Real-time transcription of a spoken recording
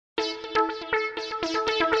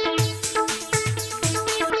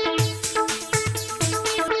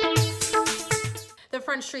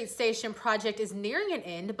Street Station project is nearing an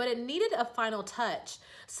end, but it needed a final touch.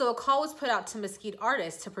 So a call was put out to Mesquite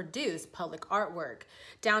artists to produce public artwork.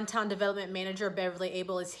 Downtown Development Manager Beverly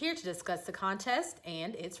Abell is here to discuss the contest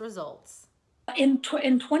and its results. In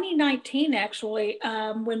 2019, actually,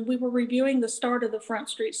 when we were reviewing the start of the Front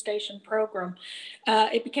Street Station program,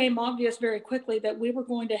 it became obvious very quickly that we were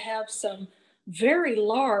going to have some very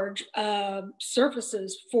large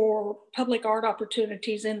surfaces for public art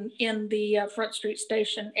opportunities in the Front Street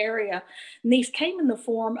Station area. And these came in the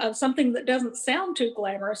form of something that doesn't sound too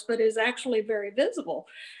glamorous, but is actually very visible.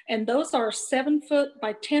 And those are 7-foot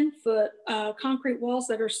by 10-foot concrete walls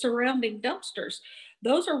that are surrounding dumpsters.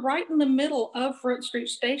 Those are right in the middle of Front Street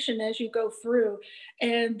Station as you go through,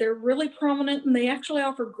 and they're really prominent, and they actually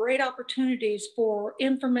offer great opportunities for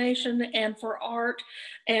information and for art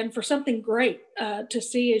and for something great to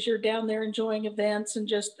see as you're down there enjoying events and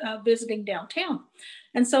just visiting downtown.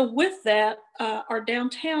 And so with that, our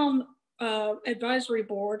downtown advisory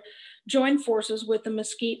board joined forces with the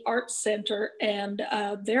Mesquite Arts Center and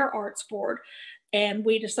their arts board. And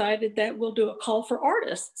we decided that we'll do a call for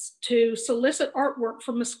artists to solicit artwork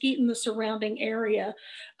from Mesquite and the surrounding area,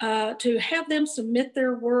 to have them submit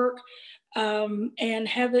their work and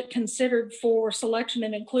have it considered for selection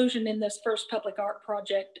and inclusion in this first public art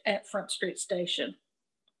project at Front Street Station.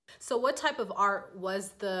 So what type of art was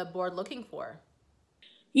the board looking for?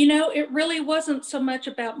 You know, it really wasn't so much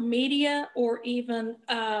about media or even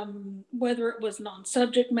whether it was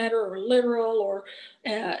non-subject matter or literal or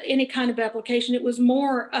any kind of application. It was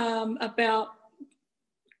more about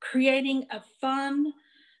creating a fun,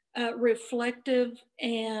 reflective,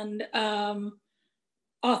 and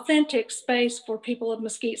authentic space for people of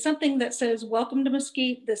Mesquite. Something that says, welcome to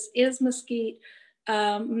Mesquite, this is Mesquite,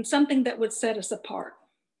 something that would set us apart.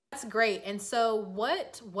 That's great. And so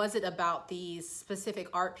what was it about these specific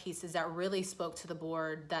art pieces that really spoke to the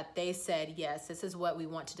board that they said, yes, this is what we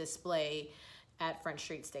want to display at Front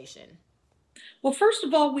Street Station? Well, first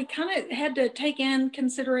of all, we kind of had to take in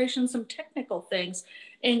consideration some technical things,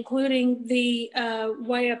 including the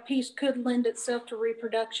way a piece could lend itself to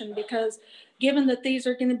reproduction, because given that these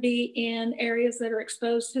are going to be in areas that are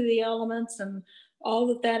exposed to the elements and all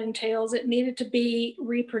that that entails, it needed to be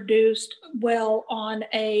reproduced well on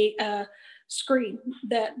a screen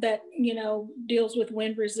that you know deals with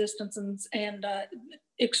wind resistance and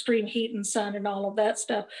extreme heat and sun and all of that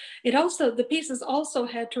stuff. It also, the pieces also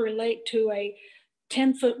had to relate to a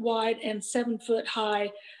 10-foot wide and 7-foot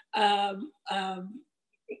high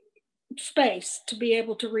space to be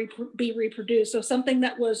able to be reproduced. So something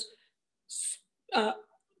that was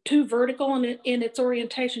too vertical in its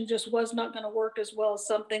orientation just was not going to work as well as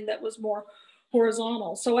something that was more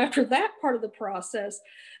horizontal. So after that part of the process,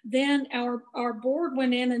 then our board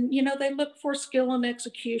went in and, you know, they looked for skill and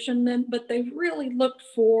execution, but they really looked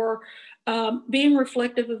for being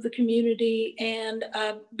reflective of the community and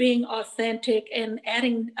being authentic and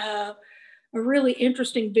adding a really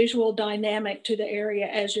interesting visual dynamic to the area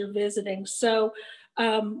as you're visiting. So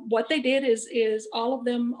what they did is all of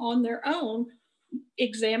them on their own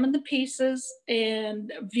examined the pieces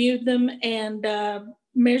and viewed them and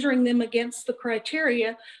measuring them against the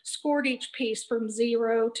criteria, scored each piece from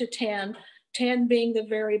 0 to 10, 10 being the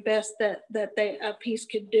very best that a piece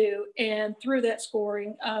could do. And through that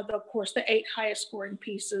scoring, of course, the 8 highest scoring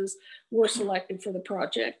pieces were selected for the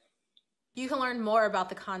project. You can learn more about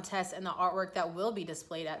the contest and the artwork that will be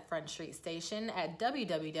displayed at Front Street Station at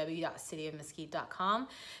www.cityofmesquite.com.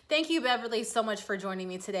 Thank you, Beverly, so much for joining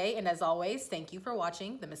me today. And as always, thank you for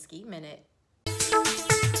watching the Mesquite Minute.